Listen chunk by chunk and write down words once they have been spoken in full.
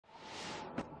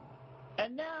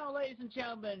And now, ladies and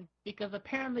gentlemen, because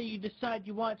apparently you decided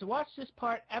you wanted to watch this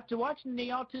part after watching the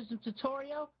autism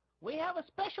tutorial, we have a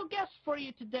special guest for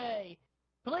you today.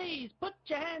 Please put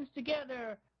your hands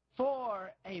together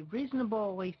for a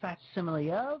reasonably facsimile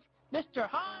of Mr.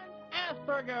 Hans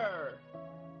Asperger.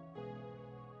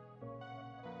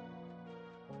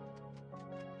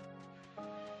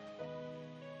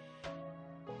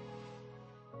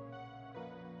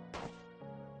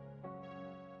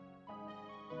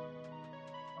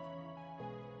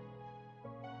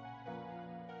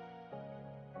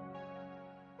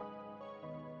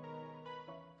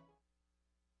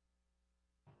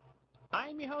 I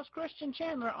am your host, Christian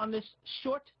Chandler, on this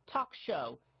short talk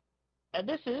show, and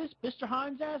this is Mr.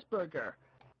 Hans Asperger.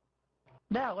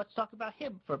 Now, let's talk about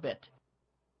him for a bit.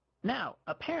 Now,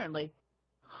 apparently,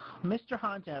 Mr.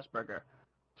 Hans Asperger,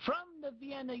 from the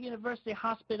Vienna University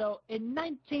Hospital in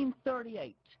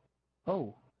 1938.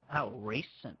 Oh, how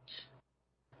recent.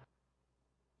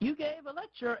 You gave a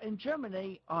lecture in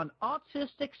Germany on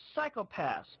autistic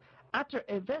psychopaths after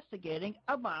investigating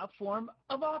a mild form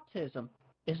of autism.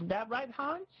 Isn't that right,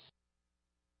 Hans?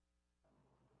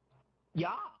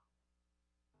 Yeah.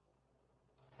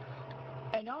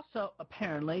 And also,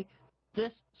 apparently,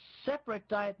 this separate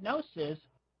diagnosis,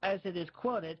 as it is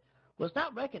quoted, was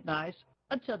not recognized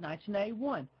until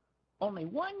 1981, only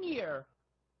 1 year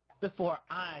before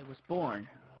I was born.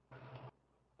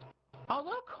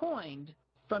 Although coined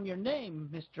from your name,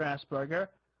 Mr. Asperger,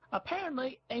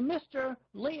 apparently a Mr.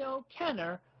 Leo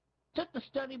Kanner took the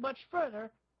study much further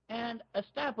and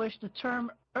established the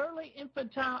term early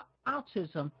infantile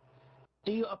autism.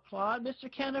 Do you applaud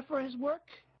Mr. Kanner for his work?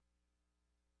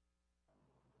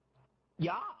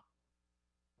 Yeah.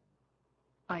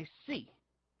 I see.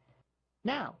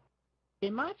 Now,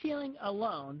 in my feeling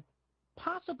alone,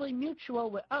 possibly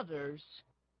mutual with others,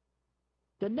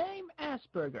 the name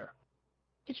Asperger,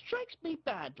 it strikes me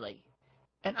badly,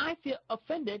 and I feel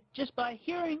offended just by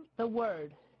hearing the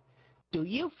word. Do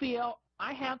you feel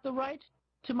I have the right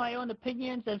to my own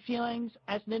opinions and feelings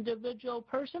as an individual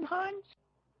person, Hans?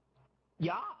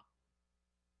 Yeah.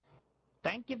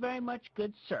 Thank you very much,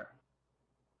 good sir.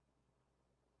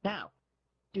 Now,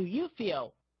 do you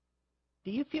feel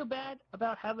bad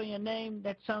about having a name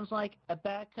that sounds like a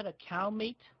bad cut of cow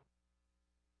meat?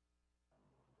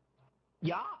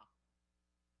 Yeah.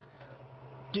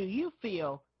 Do you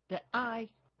feel that I,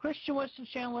 Christian Winston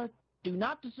Chandler, do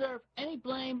not deserve any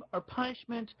blame or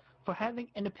punishment for having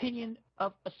an opinion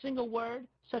of a single word,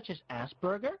 such as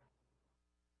Asperger?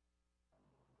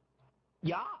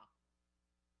 Yeah.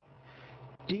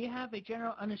 Do you have a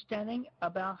general understanding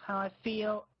about how I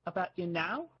feel about you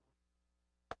now?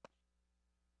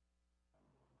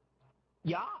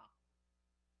 Yeah.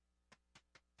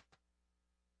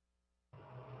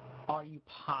 Are you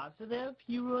positive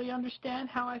you really understand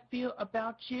how I feel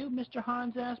about you, Mr.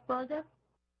 Hans Asperger?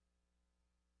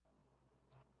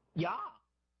 Yeah.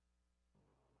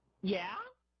 Yeah?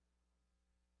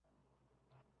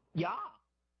 Yeah.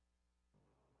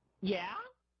 Yeah?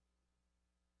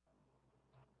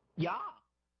 Yeah.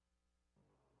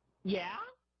 Yeah?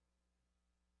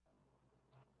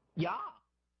 Yeah.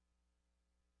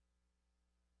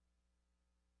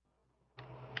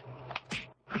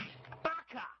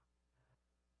 Baka!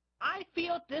 I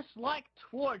feel dislike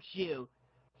towards you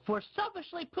for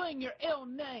selfishly putting your ill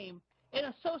name in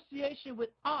association with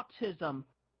autism.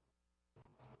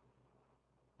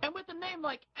 And with a name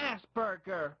like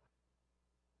Asperger,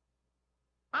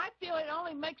 I feel it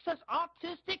only makes us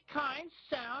autistic kinds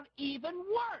sound even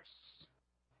worse.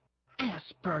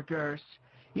 Asperger's.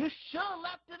 You should have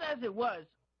left it as it was.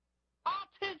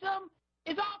 Autism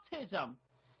is autism.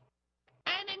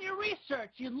 And in your research,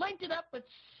 you linked it up with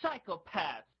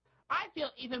psychopaths. I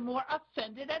feel even more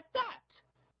offended at that.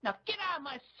 Now get out of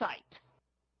my sight.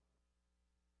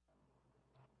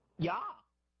 Yeah.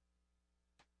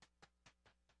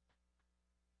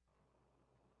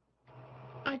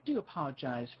 I do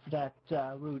apologize for that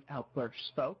rude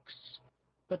outburst, folks.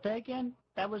 But then again,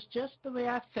 that was just the way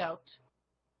I felt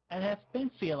and have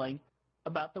been feeling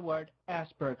about the word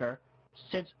Asperger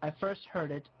since I first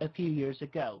heard it a few years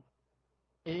ago.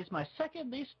 It is my second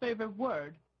least favorite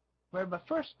word, where my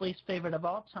first least favorite of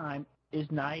all time is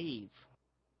naive.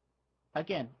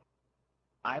 Again,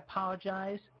 I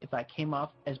apologize if I came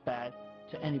off as bad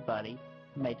to anybody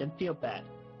and made them feel bad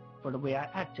for the way I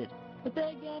acted. But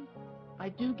then again, I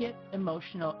do get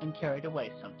emotional and carried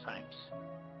away sometimes.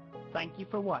 Thank you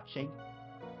for watching,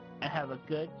 and have a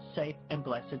good, safe, and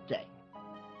blessed day.